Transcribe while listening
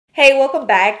Hey, welcome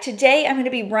back. Today I'm going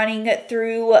to be running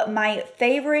through my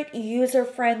favorite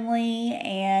user-friendly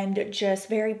and just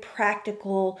very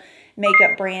practical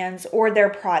makeup brands or their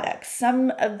products.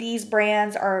 Some of these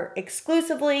brands are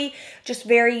exclusively just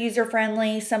very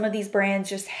user-friendly. Some of these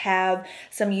brands just have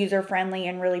some user-friendly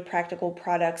and really practical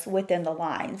products within the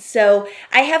line. So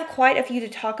I have quite a few to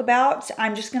talk about.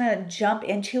 I'm just going to jump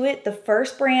into it. The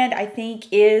first brand I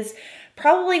think is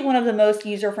probably one of the most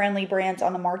user-friendly brands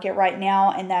on the market right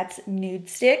now, and that's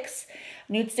NudeStix.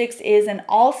 NudeStix is an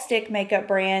all-stick makeup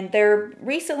brand. They're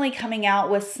recently coming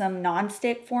out with some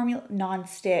non-stick formula,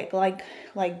 like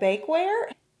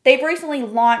bakeware. They've recently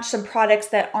launched some products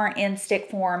that aren't in stick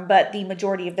form, but the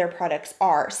majority of their products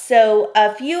are. So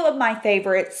a few of my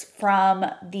favorites from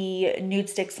the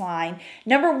NudeStix line.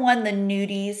 Number one, the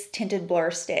Nudies Tinted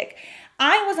Blur Stick.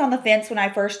 I was on the fence when I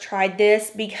first tried this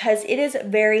because it is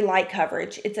very light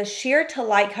coverage. It's a sheer to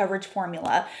light coverage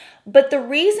formula. But the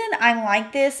reason I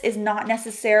like this is not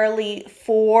necessarily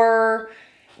for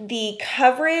the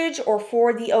coverage or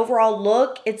for the overall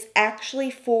look. It's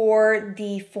actually for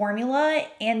the formula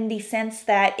in the sense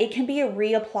that it can be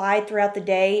reapplied throughout the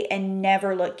day and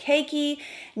never look cakey,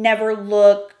 never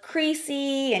look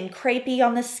creasy and crepey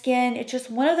on the skin. It's just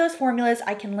one of those formulas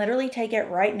I can literally take it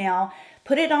right now,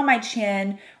 put it on my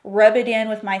chin, rub it in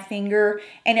with my finger,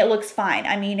 and it looks fine.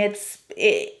 I mean,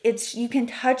 you can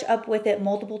touch up with it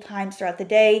multiple times throughout the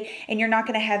day, and you're not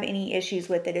going to have any issues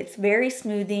with it. It's very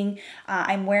smoothing.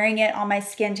 I'm wearing it on my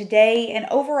skin today, and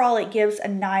overall, it gives a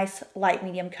nice light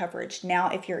medium coverage. Now,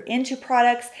 if you're into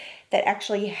products that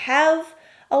actually have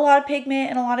a lot of pigment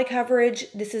and a lot of coverage,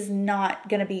 this is not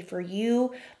going to be for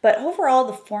you. But overall,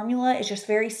 the formula is just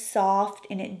very soft,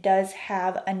 and it does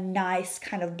have a nice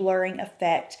kind of blurring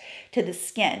effect to the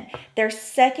skin. Their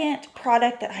second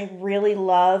product that I really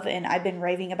love, and I've been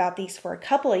raving about these for a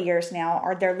couple of years now,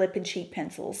 are their lip and cheek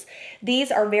pencils.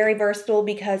 These are very versatile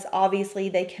because obviously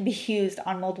they can be used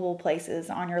on multiple places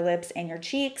on your lips and your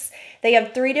cheeks. They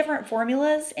have 3 different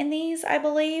formulas in these, I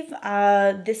believe.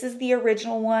 This is the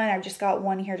original one. I've just got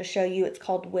one here to show you. It's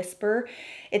called Whisper.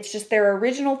 It's just their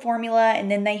original formula, and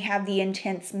then they have the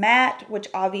Intense Matte, which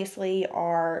obviously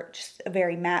are just a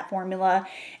very matte formula.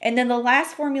 And then the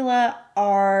last formula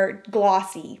are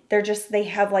glossy. They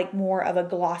have like more of a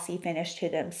glossy finish to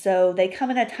them. So they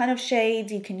come in a ton of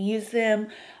shades. You can use them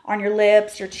on your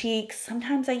lips, your cheeks.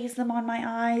 Sometimes I use them on my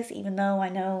eyes, even though I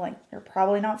know like you're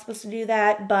probably not supposed to do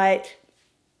that, but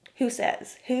who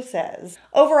says? Who says?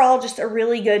 Overall, just a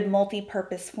really good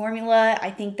multi-purpose formula. I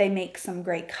think they make some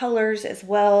great colors as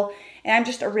well, and I'm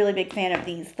just a really big fan of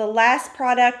these. The last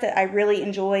product that I really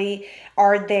enjoy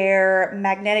are their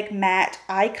magnetic matte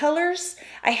eye colors.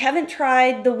 I haven't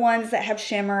tried the ones that have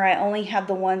shimmer. I only have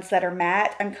the ones that are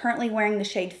matte. I'm currently wearing the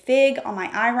shade Fig on my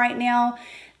eye right now.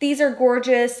 These are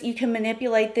gorgeous. You can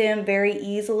manipulate them very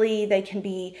easily. They can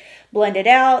be blended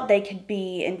out. They can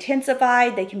be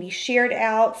intensified. They can be sheared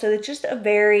out. So it's just a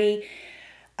very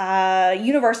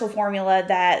universal formula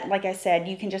that, like I said,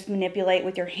 you can just manipulate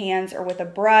with your hands or with a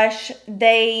brush.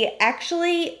 They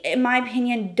actually, in my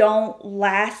opinion, don't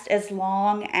last as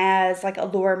long as like a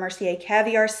Laura Mercier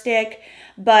Caviar Stick,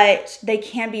 but they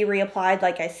can be reapplied,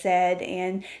 like I said,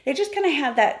 and they just kind of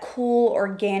have that cool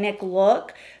organic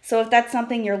look. So if that's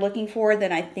something you're looking for,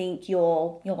 then I think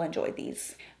you'll enjoy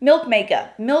these. Milk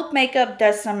Makeup. Milk Makeup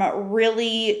does some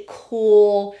really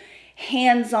cool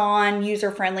hands-on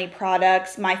user-friendly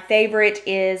products. My favorite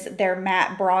is their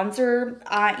matte bronzer.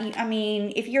 I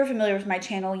mean, if you're familiar with my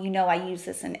channel, you know I use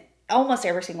this in almost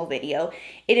every single video.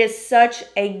 It is such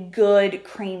a good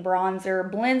cream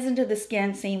bronzer, blends into the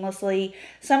skin seamlessly.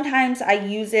 Sometimes I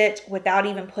use it without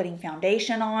even putting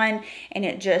foundation on, and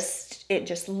it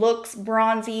just looks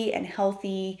bronzy and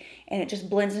healthy, and it just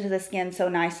blends into the skin so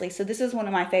nicely. So this is one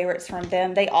of my favorites from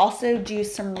them. They also do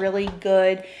some really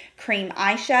good cream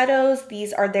eyeshadows.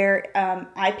 These are their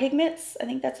eye pigments. I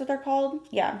think that's what they're called.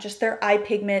 Yeah, just their eye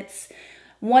pigments.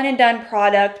 One and done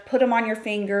product. Put them on your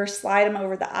finger, slide them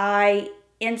over the eye.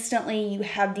 Instantly, you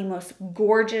have the most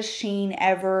gorgeous sheen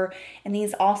ever. And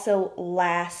these also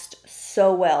last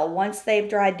so well. Once they've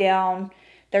dried down,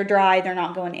 they're dry. They're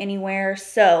not going anywhere.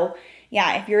 So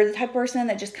yeah, if you're the type of person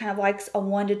that just kind of likes a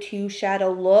 1 to 2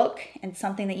 shadow look and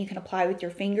something that you can apply with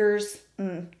your fingers,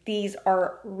 these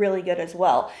are really good as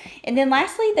well. And then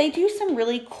lastly, they do some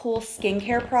really cool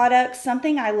skincare products,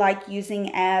 something I like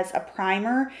using as a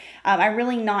primer. I'm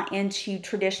really not into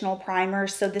traditional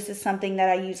primers, so this is something that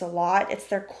I use a lot. It's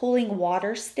their Cooling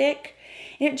Water Stick.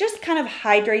 And it just kind of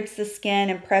hydrates the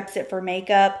skin and preps it for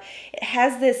makeup. It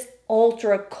has this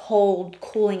ultra cold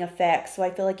cooling effect. So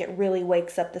I feel like it really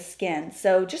wakes up the skin.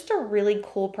 So just a really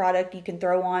cool product you can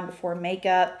throw on before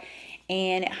makeup,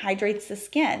 and it hydrates the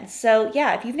skin. So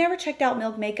yeah, if you've never checked out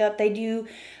Milk Makeup, they do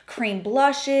cream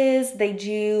blushes, they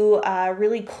do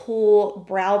really cool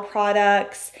brow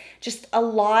products, just a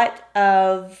lot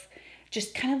of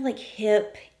just kind of like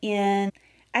hip in.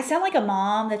 I sound like a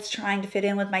mom that's trying to fit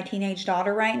in with my teenage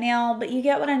daughter right now, but you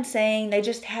get what I'm saying. They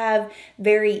just have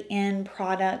very in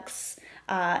products.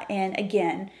 And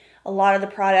again, a lot of the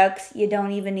products, you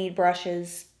don't even need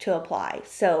brushes to apply.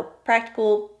 So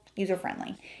practical,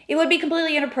 user-friendly. It would be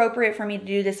completely inappropriate for me to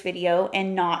do this video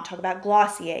and not talk about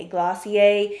Glossier.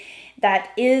 Glossier, that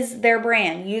is their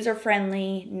brand.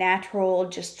 User-friendly, natural,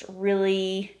 just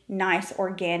really nice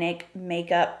organic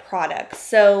makeup products.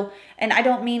 So, and I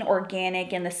don't mean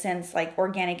organic in the sense like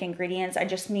organic ingredients. I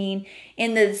just mean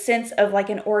in the sense of like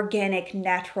an organic,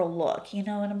 natural look. You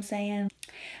know what I'm saying?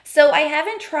 So I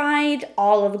haven't tried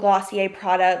all of Glossier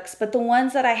products, but the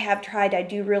ones that I have tried, I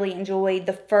do really enjoy.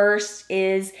 The first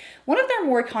is one of their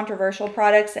more controversial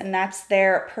products, and that's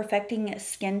their Perfecting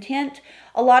Skin Tint.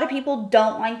 A lot of people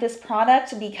don't like this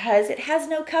product because it has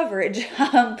no coverage.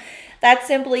 That's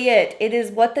simply it. It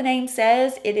is what the name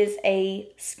says. It is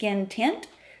a skin tint.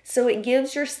 So it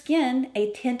gives your skin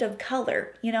a tint of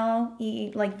color. You know,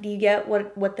 do you get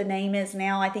what the name is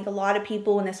now? I think a lot of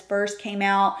people when this first came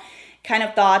out kind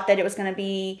of thought that it was going to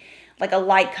be like a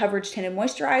light coverage tinted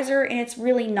moisturizer, and it's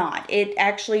really not. It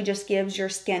actually just gives your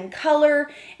skin color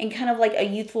and kind of like a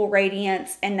youthful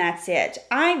radiance, and that's it.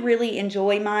 I really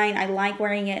enjoy mine. I like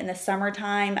wearing it in the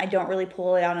summertime. I don't really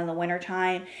pull it out in the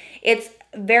wintertime. It's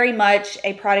very much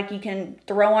a product you can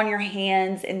throw on your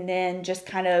hands and then just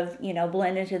kind of, you know,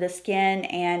 blend into the skin,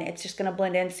 and it's just going to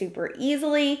blend in super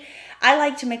easily. I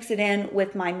like to mix it in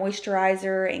with my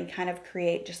moisturizer and kind of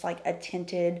create just like a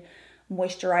tinted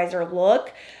moisturizer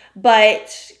look.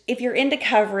 But if you're into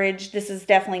coverage, this is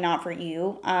definitely not for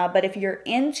you. But if you're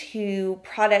into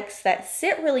products that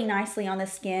sit really nicely on the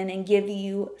skin and give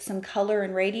you some color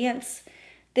and radiance,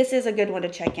 this is a good one to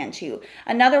check into.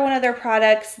 Another one of their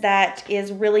products that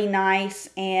is really nice,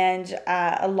 and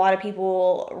a lot of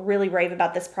people really rave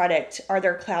about this product, are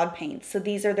their cloud paints. So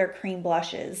these are their cream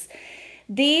blushes.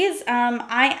 These,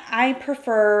 I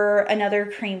prefer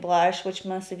another cream blush, which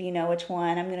most of you know which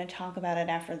one. I'm going to talk about it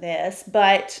after this.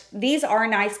 But these are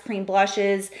nice cream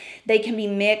blushes. They can be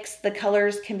mixed. The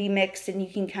colors can be mixed, and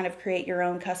you can kind of create your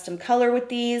own custom color with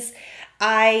these.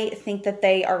 I think that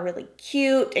they are really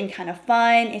cute and kind of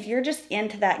fun. If you're just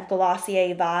into that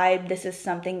Glossier vibe, this is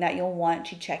something that you'll want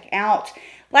to check out.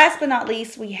 Last but not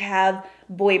least, we have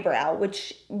Boy Brow,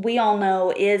 which we all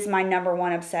know is my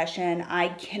 #1 obsession. I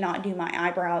cannot do my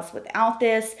eyebrows without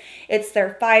this. It's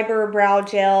their fiber brow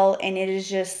gel, and it is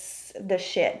just the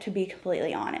shit, to be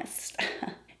completely honest.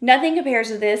 Nothing compares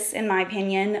to this, in my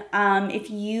opinion.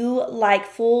 If you like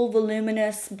full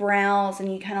voluminous brows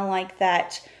and you kind of like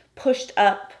that pushed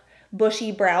up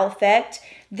bushy brow effect,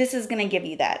 this is going to give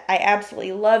you that. I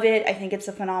absolutely love it. I think it's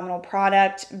a phenomenal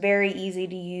product, very easy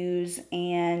to use,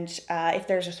 and if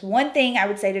there's just one thing I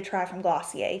would say to try from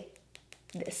Glossier,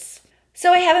 this.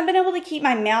 So I haven't been able to keep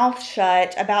my mouth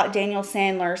shut about Daniel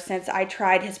Sandler since I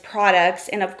tried his products,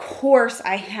 and of course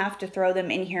I have to throw them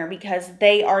in here because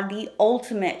they are the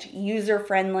ultimate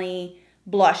user-friendly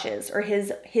blushes, or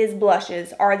his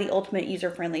blushes are the ultimate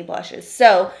user-friendly blushes.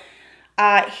 So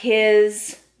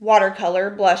his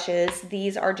Watercolour blushes,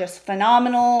 these are just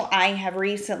phenomenal. I have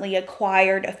recently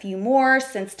acquired a few more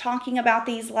since talking about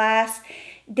these last.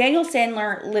 Daniel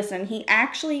Sandler, listen, he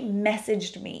actually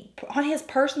messaged me on his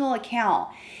personal account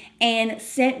and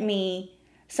sent me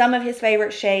some of his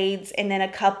favorite shades and then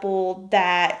a couple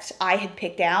that I had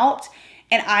picked out.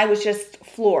 And I was just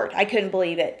floored. I couldn't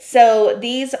believe it. So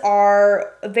these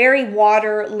are very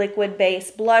water liquid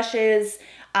based blushes.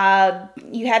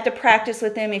 You have to practice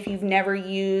with them if you've never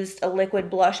used a liquid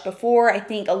blush before. I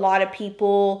think a lot of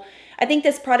people, I think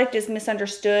this product is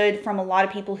misunderstood from a lot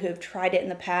of people who have tried it in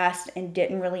the past and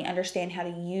didn't really understand how to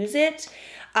use it.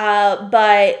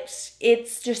 But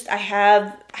it's just, I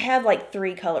have like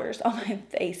 3 colors on my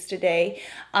face today.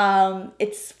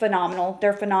 It's phenomenal.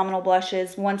 They're phenomenal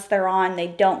blushes. Once they're on, they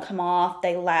don't come off.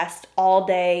 They last all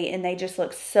day and they just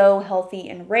look so healthy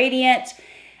and radiant.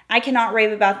 I cannot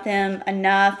rave about them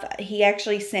enough. He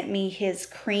actually sent me his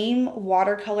cream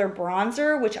watercolor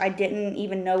bronzer, which I didn't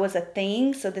even know was a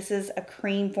thing. So this is a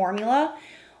cream formula.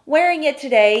 Wearing it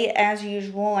today, as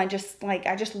usual, I just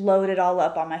load it all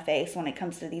up on my face when it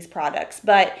comes to these products.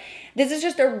 But this is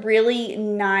just a really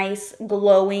nice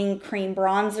glowing cream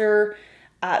bronzer.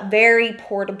 Very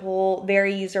portable,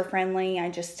 very user-friendly. I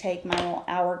just take my little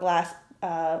hourglass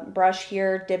brush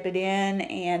here, dip it in,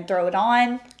 and throw it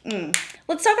on.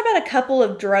 Let's talk about a couple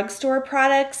of drugstore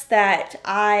products that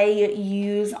I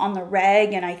use on the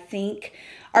reg and I think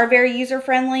are very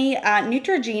user-friendly.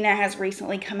 Neutrogena has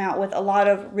recently come out with a lot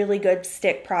of really good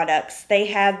stick products. They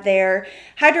have their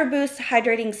Hydro Boost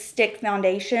Hydrating Stick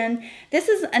Foundation. This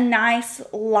is a nice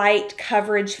light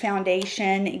coverage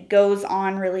foundation. It goes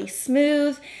on really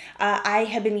smooth. I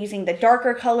have been using the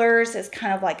darker colors as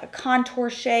kind of like a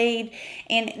contour shade.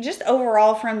 And just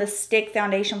overall from the stick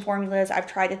foundation formulas I've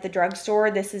tried at the drugstore,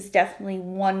 this is definitely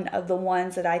one of the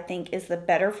ones that I think is the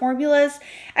better formulas.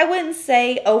 I wouldn't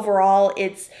say overall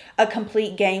it's a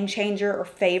complete game changer or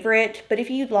favorite, but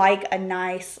if you'd like a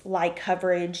nice light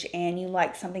coverage and you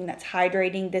like something that's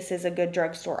hydrating, this is a good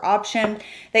drugstore option.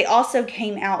 They also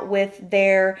came out with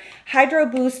their Hydro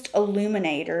Boost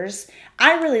Illuminators.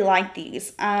 I really like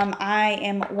these. I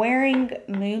am wearing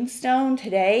Moonstone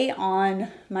today on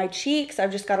my cheeks.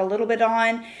 I've just got a little bit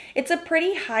on. It's a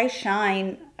pretty high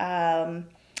shine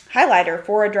highlighter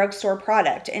for a drugstore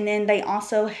product. And then they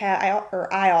also have,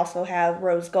 I also have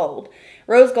Rose Gold.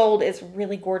 Rose Gold is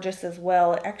really gorgeous as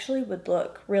well. It actually would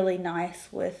look really nice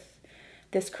with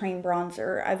this cream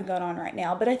bronzer I've got on right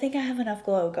now, but I think I have enough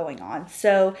glow going on.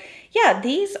 So yeah,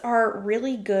 these are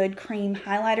really good cream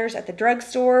highlighters at the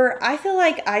drugstore. I feel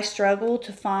like I struggle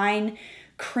to find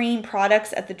cream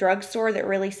products at the drugstore that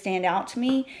really stand out to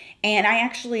me, and I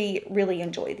actually really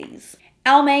enjoy these.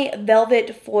 Almay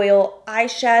Velvet Foil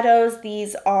Eyeshadows.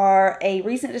 These are a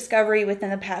recent discovery within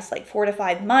the past like 4 to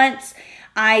 5 months.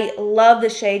 I love the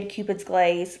shade Cupid's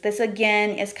Glaze. This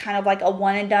again is kind of like a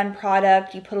one and done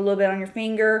product. You put a little bit on your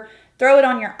finger, throw it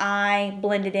on your eye,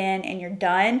 blend it in, and you're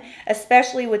done,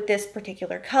 especially with this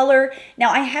particular color.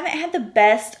 Now, I haven't had the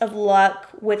best of luck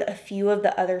with a few of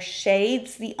the other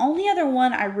shades. The only other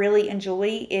one I really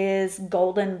enjoy is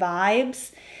Golden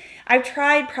Vibes. I've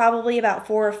tried probably about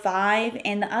 4 or 5,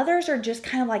 and the others are just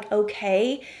kind of like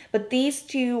okay, but these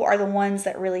two are the ones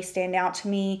that really stand out to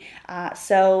me.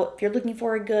 So if you're looking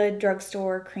for a good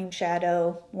drugstore cream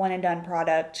shadow, one and done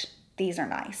product, these are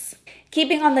nice.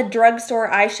 Keeping on the drugstore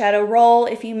eyeshadow roll,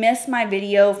 if you missed my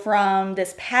video from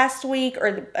this past week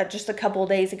or just a couple of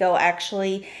days ago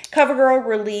actually, Covergirl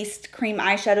released cream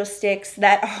eyeshadow sticks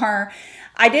that are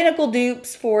identical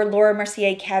dupes for Laura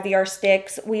Mercier Caviar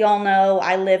sticks. We all know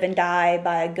I live and die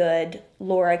by a good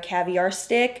Laura Caviar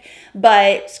stick,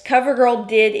 but Covergirl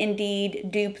did indeed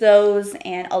dupe those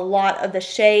and a lot of the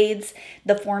shades.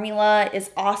 The formula is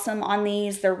awesome on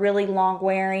these. They're really long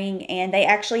wearing and they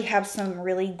actually have some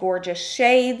really gorgeous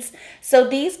shades. So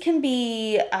these can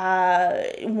be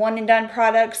one and done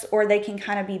products, or they can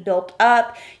kind of be built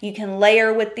up. You can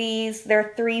layer with these. There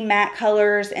are 3 matte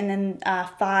colors and then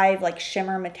 5 like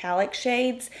shimmer metallic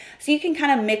shades. So you can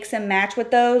kind of mix and match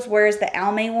with those, whereas the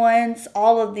Almay ones,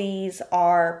 all of these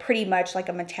are pretty much like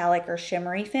a metallic or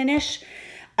shimmery finish.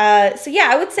 So yeah,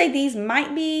 I would say these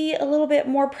might be a little bit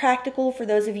more practical for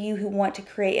those of you who want to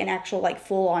create an actual like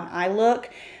full-on eye look.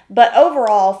 But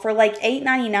overall, for like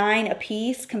 $8.99 a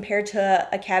piece compared to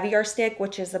a caviar stick,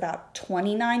 which is about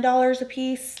 $29 a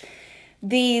piece,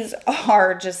 these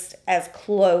are just as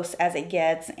close as it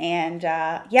gets. And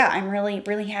yeah, I'm really,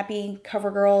 really happy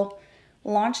Covergirl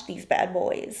launched these bad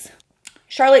boys.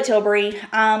 Charlotte Tilbury,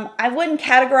 I wouldn't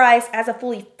categorize as a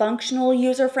fully functional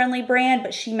user-friendly brand,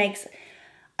 but she makes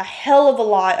a hell of a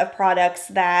lot of products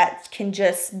that can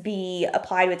just be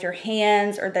applied with your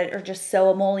hands or that are just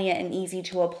so emollient and easy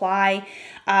to apply.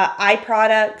 Eye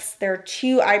products, there are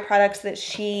 2 eye products that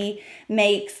she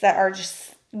makes that are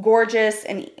just gorgeous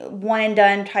and one and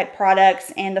done type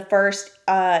products. And the first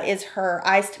is her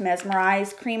Eyes to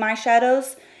Mesmerize cream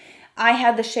eyeshadows. I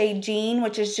have the shade Jean,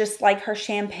 which is just like her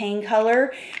champagne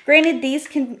color. Granted, these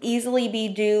can easily be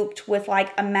duped with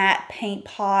like a matte paint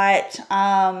pot.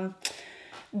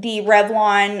 The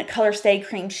Revlon Color Stay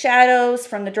Cream Shadows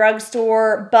from the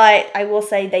drugstore, but I will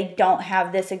say they don't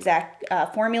have this exact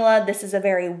formula. This is a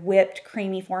very whipped,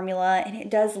 creamy formula, and it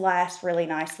does last really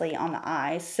nicely on the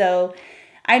eyes. So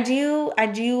I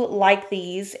do like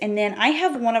these. And then I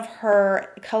have one of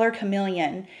her Color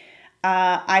Chameleon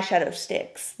eyeshadow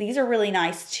sticks. These are really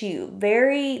nice too.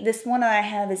 This one that I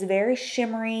have is very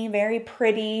shimmery, very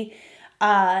pretty,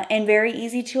 and very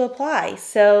easy to apply.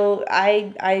 So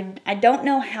I don't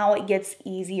know how it gets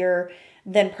easier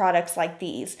than products like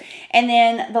these. And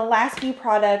then the last few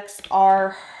products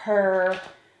are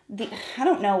I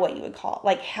don't know what you would call it,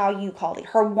 like how you call it,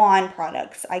 her wand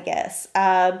products, I guess.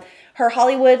 Her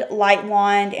Hollywood Light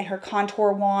Wand and her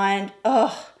Contour Wand.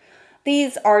 Ugh.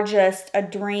 These are just a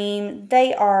dream.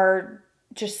 They are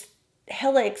just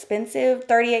hella expensive,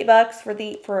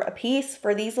 $38 for a piece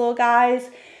for these little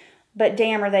guys. but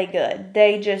damn, are they good.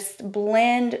 They just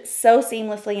blend so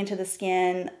seamlessly into the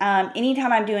skin.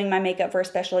 Anytime I'm doing my makeup for a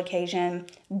special occasion,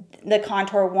 the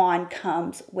contour wand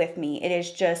comes with me. It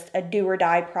is just a do or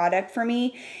die product for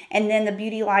me. And then the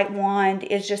Beauty Light wand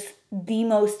is just the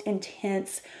most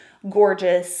intense,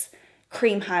 gorgeous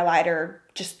cream highlighter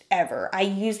just ever. I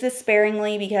use this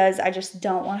sparingly because I just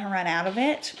don't want to run out of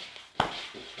it.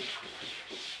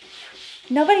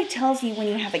 Nobody tells you when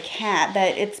you have a cat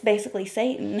that it's basically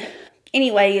Satan.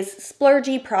 Anyways,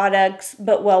 splurgy products,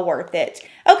 but well worth it.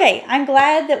 Okay, I'm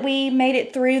glad that we made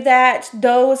it through that.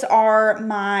 Those are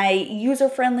my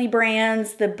user-friendly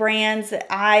brands, the brands that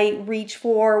I reach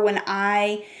for when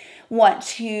I want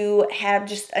to have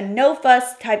just a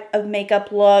no-fuss type of makeup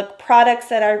look, products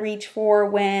that I reach for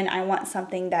when I want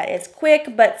something that is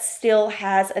quick but still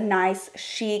has a nice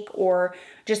chic, or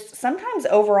just sometimes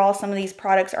overall some of these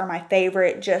products are my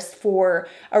favorite just for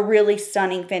a really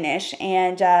stunning finish,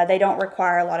 and they don't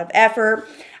require a lot of effort.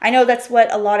 I know that's what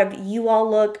a lot of you all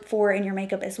look for in your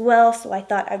makeup as well, so I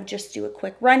thought I would just do a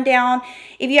quick rundown.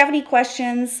 If you have any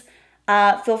questions,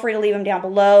 feel free to leave them down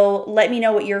below. Let me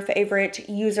know what your favorite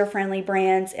user-friendly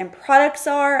brands and products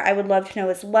are. I would love to know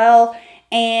as well.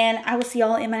 And I will see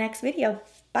y'all in my next video.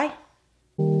 Bye.